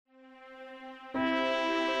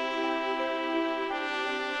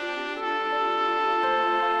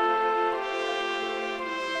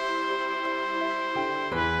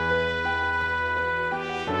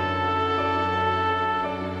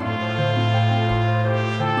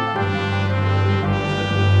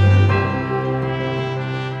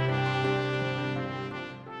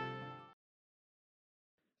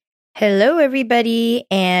Hello, everybody,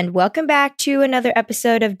 and welcome back to another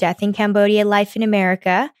episode of Death in Cambodia, Life in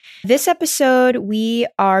America. This episode, we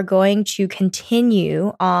are going to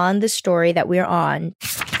continue on the story that we're on.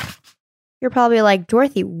 You're probably like,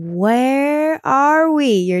 Dorothy, where are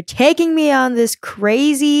we? You're taking me on this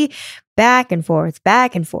crazy back and forth,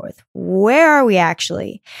 back and forth. Where are we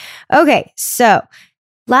actually? Okay, so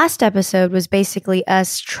last episode was basically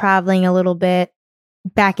us traveling a little bit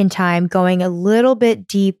back in time, going a little bit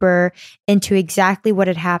deeper into exactly what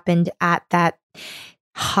had happened at that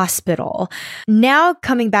hospital. Now,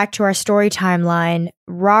 coming back to our story timeline,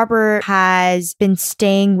 Robert has been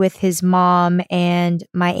staying with his mom and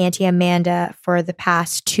my Auntie Amanda for the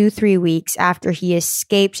past 2-3 weeks after he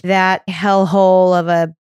escaped that hellhole of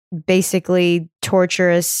a basically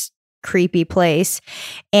torturous, creepy place.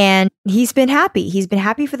 And he's been happy. He's been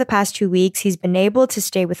happy for the past 2 weeks. He's been able to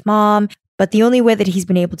stay with mom. But the only way that he's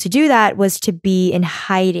been able to do that was to be in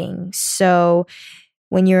hiding. So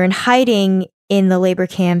when you're in hiding in the labor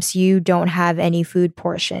camps, you don't have any food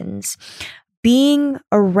portions. Being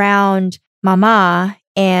around Mama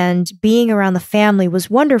and being around the family was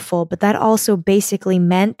wonderful, but that also basically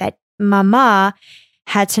meant that Mama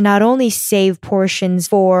had to not only save portions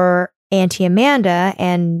for Auntie Amanda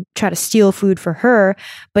and try to steal food for her,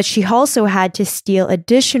 but she also had to steal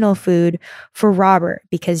additional food for Robert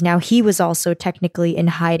because now he was also technically in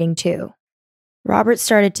hiding too. Robert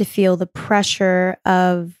started to feel the pressure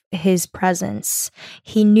of his presence.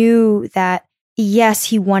 He knew that, yes,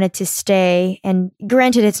 he wanted to stay, and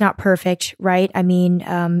granted, it's not perfect, right? I mean,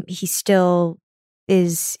 he still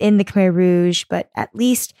is in the Khmer Rouge, but at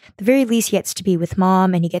the very least, he gets to be with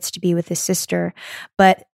mom and he gets to be with his sister.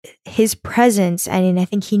 But his presence, and I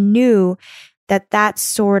think he knew that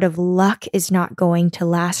sort of luck is not going to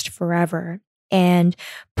last forever. And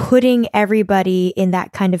putting everybody in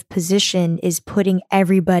that kind of position is putting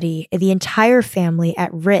everybody, the entire family,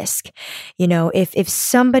 at risk. You know, if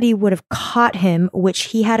somebody would have caught him, which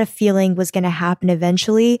he had a feeling was going to happen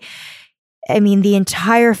eventually, I mean, the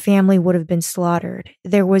entire family would have been slaughtered.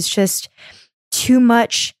 There was just too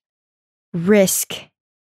much risk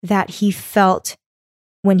that he felt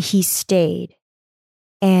when he stayed.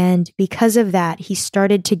 And because of that, he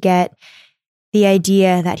started to get the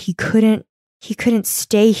idea that he couldn't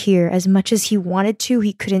stay here as much as he wanted to.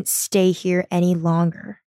 He couldn't stay here any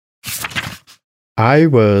longer. I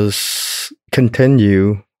was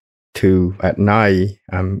continue to at night.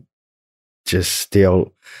 I'm just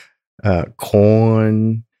still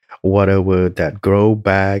corn, whatever that grow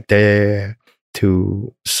back there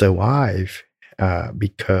to survive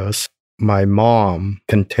because my mom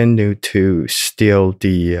continued to steal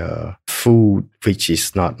the food, which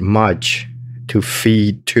is not much, to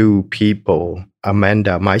feed 2 people,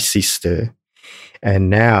 Amanda, my sister,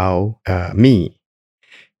 and now me.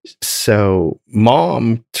 So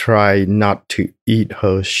mom tried not to eat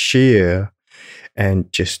her share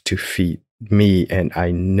and just to feed me, and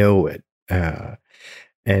I know it. And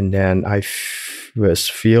then I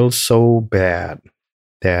feel so bad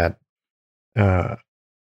that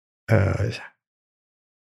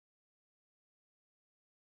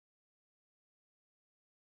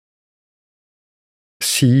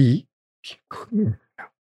she couldn't,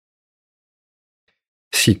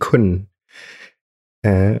 she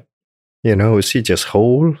just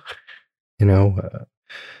hold,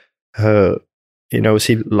 her,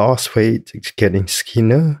 she lost weight, it's getting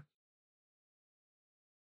skinnier.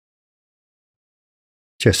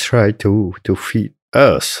 Just try to feed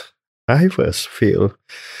us. I first feel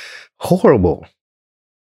horrible.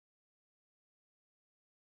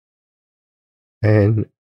 And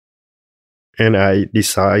I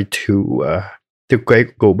decide to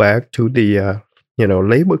go back to the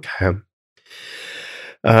labor camp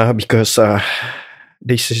because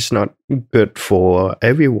this is not good for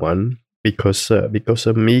everyone because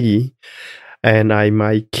of me, and I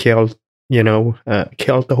might kill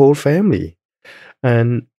the whole family.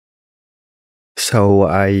 And so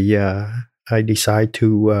I decide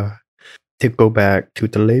to go back to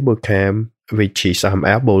the labor camp, which is I'm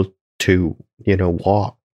able to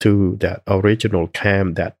walk to that original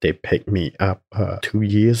camp that they picked me up 2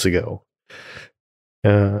 years ago.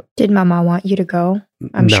 Did Mama want you to go?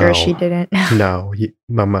 I'm sure she didn't. No,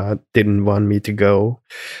 Mama didn't want me to go.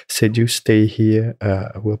 Said you stay here,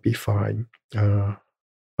 we'll be fine.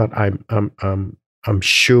 But I'm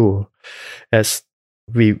sure as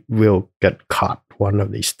we will get caught one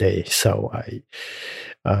of these days. So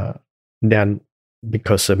then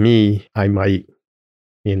because of me, I might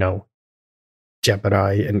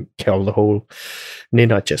jeopardize and kill the whole. They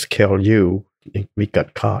not just kill you. We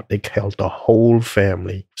got caught. They killed the whole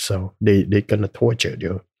family. So they're gonna torture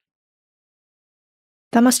you.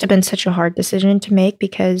 That must have been such a hard decision to make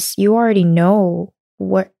because you already know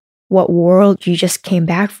what world you just came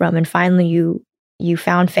back from, and finally you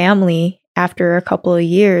found family after a couple of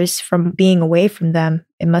years from being away from them.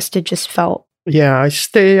 It must have just felt. Yeah, I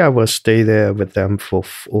will stay there with them for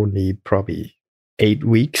only probably 8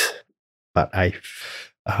 weeks, but I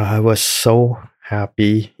was so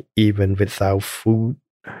happy even without food,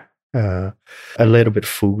 a little bit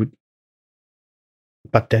food.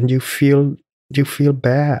 But then you feel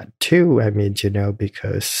bad too. I mean,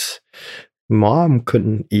 because mom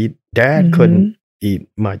couldn't eat, dad couldn't eat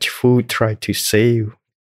much food, try to save.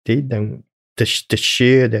 They don't, the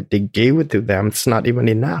share that they gave it to them, it's not even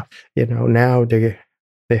enough. Now they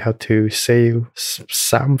have to save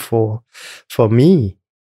some for me.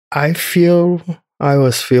 I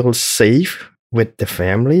always feel safe with the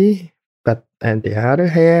family, but on the other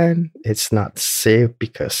hand, it's not safe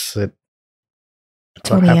because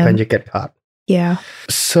what happens, you get caught. Yeah.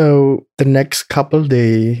 So the next couple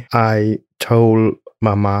days, I told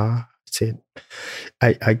Mama, said,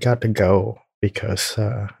 I got to go because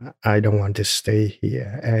I don't want to stay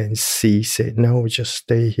here. And she said, no, just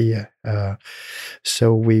stay here.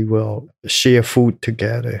 So we will share food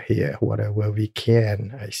together here, whatever we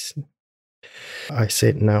can. I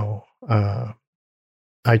said no. I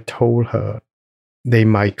told her they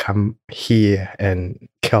might come here and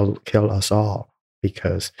kill us all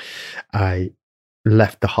because I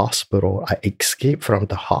left the hospital. I escaped from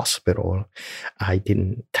the hospital. I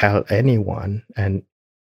didn't tell anyone, and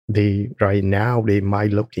right now they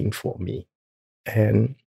might looking for me.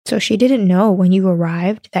 And so she didn't know when you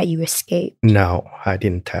arrived that you escaped? No, I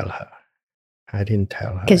didn't tell her.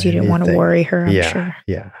 Because you didn't want to worry her, I'm sure.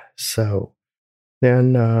 Yeah. So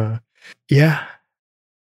then,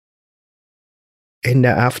 in the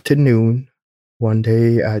afternoon, one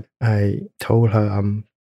day I told her I'm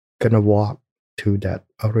gonna walk to that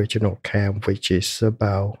original camp, which is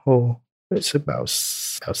about 3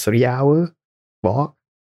 hour walk,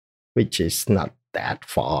 which is not that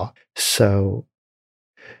far. So,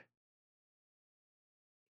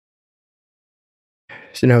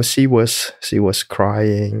 she was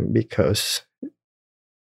crying because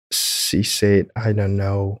she said, I don't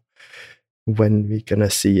know when we're gonna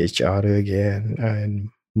see each other again. And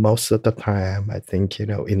most of the time, I think,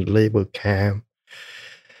 in labor camp,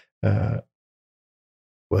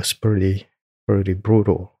 was pretty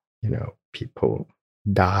brutal. People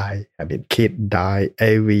die. I mean, kids die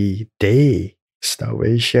every day.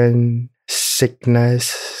 Starvation,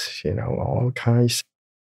 sickness, all kinds.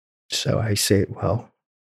 So I said, well,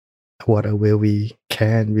 whatever we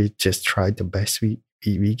can, we just try the best we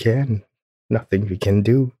can. Nothing we can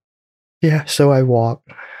do. Yeah, so I walked.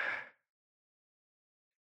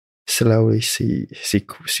 Slowly, she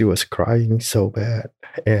was crying so bad.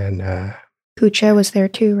 And Pucha was there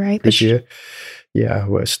too, right? Pucha, yeah,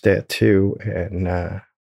 was there too. And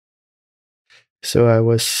so I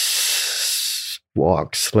was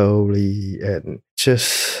walk slowly and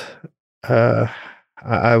just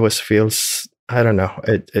I was I don't know,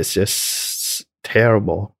 it's just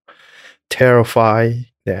terrible, terrified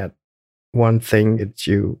that one thing that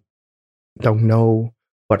you don't know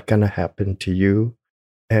what's gonna happen to you.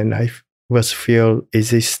 And I was feel,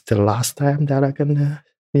 is this the last time that I'm gonna,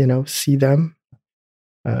 see them?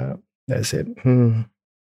 That's it. I'm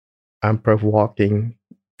probably walking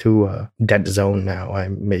to a dead zone now.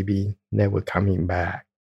 I'm maybe never coming back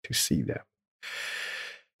to see them.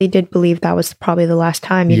 They did believe that was probably the last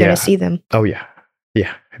time you're going to see them. Oh, yeah.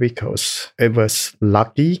 Yeah, because it was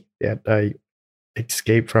lucky that I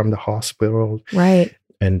escaped from the hospital. Right.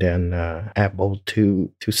 And then able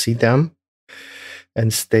to see them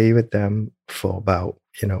and stay with them for about,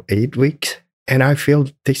 8 weeks. And I feel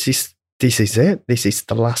this is it. This is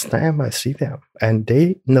the last time I see them. And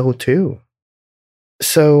they know too.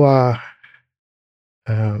 So,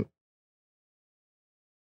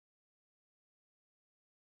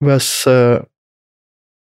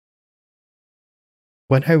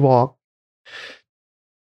 when I walked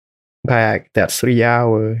back that 3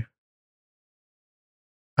 hour,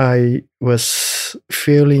 I was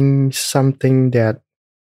feeling something that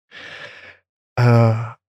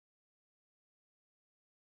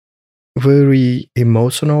very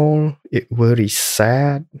emotional, very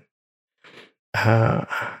sad. Yeah.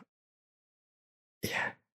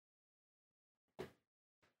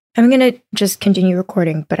 I'm going to just continue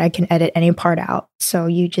recording, but I can edit any part out. So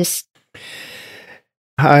you just...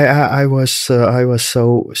 I was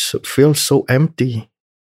so feel so empty.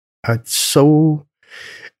 I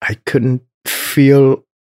couldn't feel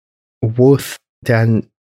worth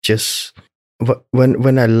than just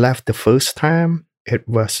when I left the first time. It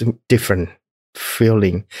was different.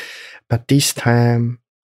 feeling. But this time,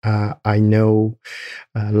 I know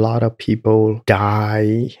a lot of people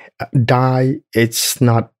die. It's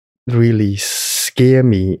not really scare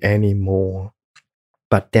me anymore.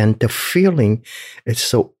 But then the feeling is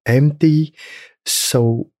so empty.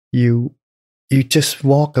 So you just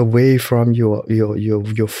walk away from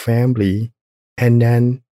your family, and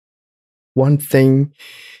then one thing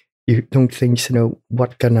you don't think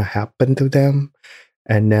what's gonna happen to them,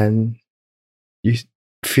 and then you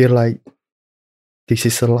feel like this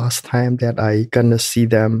is the last time that I gonna see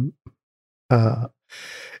them. Uh,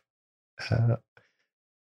 uh,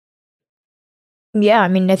 Yeah, I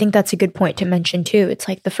mean, I think that's a good point to mention too. It's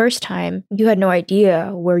like the first time you had no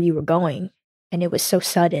idea where you were going, and it was so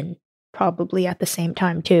sudden, probably at the same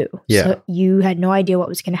time too. Yeah. So you had no idea what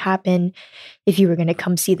was going to happen, if you were going to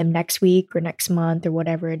come see them next week or next month or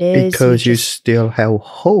whatever it is. Because you still have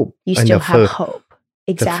hope. You still have hope.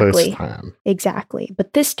 Exactly. The first time. Exactly.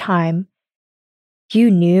 But this time,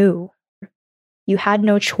 you knew you had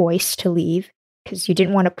no choice to leave because you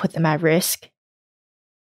didn't want to put them at risk.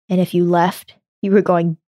 And if you left, you were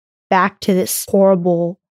going back to this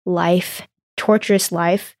horrible life, torturous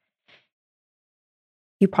life.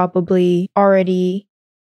 You probably already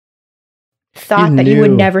thought that you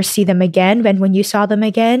would never see them again. And when you saw them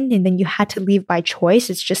again, and then you had to leave by choice,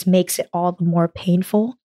 it just makes it all the more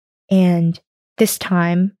painful. And this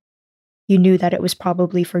time, you knew that it was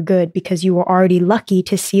probably for good because you were already lucky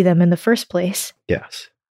to see them in the first place. Yes.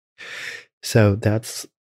 So that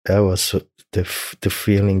was the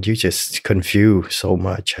feeling. You just confused so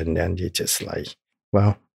much, and then you just like,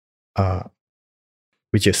 well,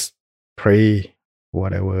 we just pray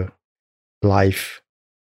whatever life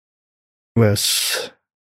was.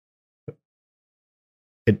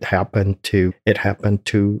 It happened to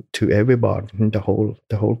everybody in the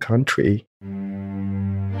whole country.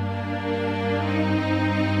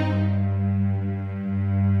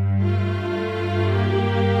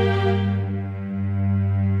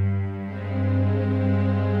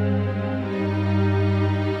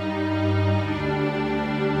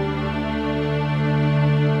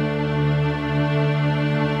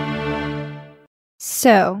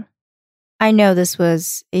 So, I know this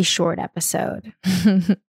was a short episode,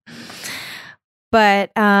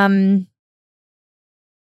 but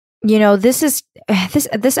this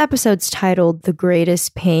episode's titled "The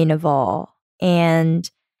Greatest Pain of All," and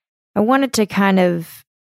I wanted to kind of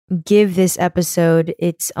give this episode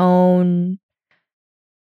its own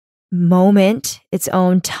moment, its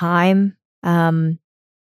own time,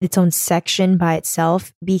 its own section by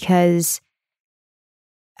itself, because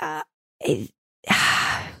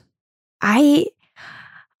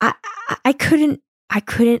I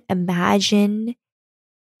couldn't imagine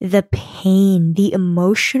the pain, the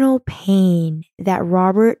emotional pain that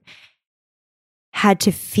Robert had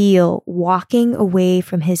to feel walking away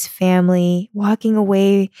from his family, walking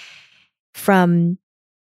away from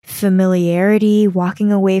familiarity,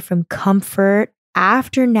 walking away from comfort,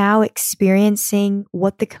 after now experiencing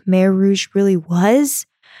what the Khmer Rouge really was,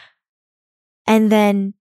 and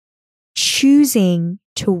then choosing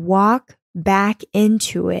to walk back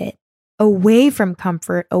into it, away from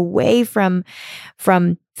comfort, away from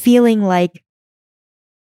feeling like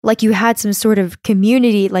you had some sort of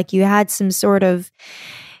community, like you had some sort of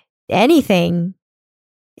anything,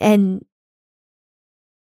 and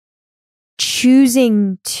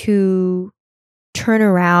choosing to turn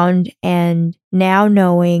around and now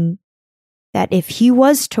knowing that if he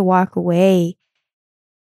was to walk away,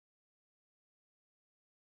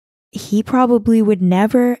 he probably would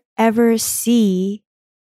never, ever see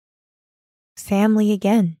family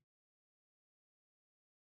again.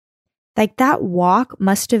 Like, that walk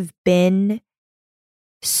must have been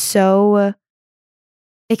so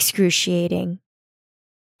excruciating.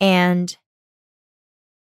 And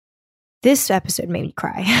this episode made me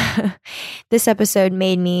cry. This episode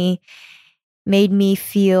made me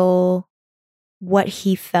feel what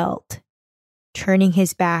he felt, turning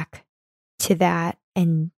his back to that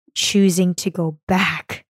and choosing to go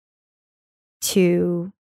back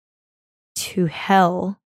to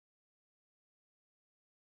hell.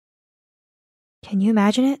 Can you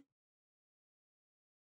imagine it?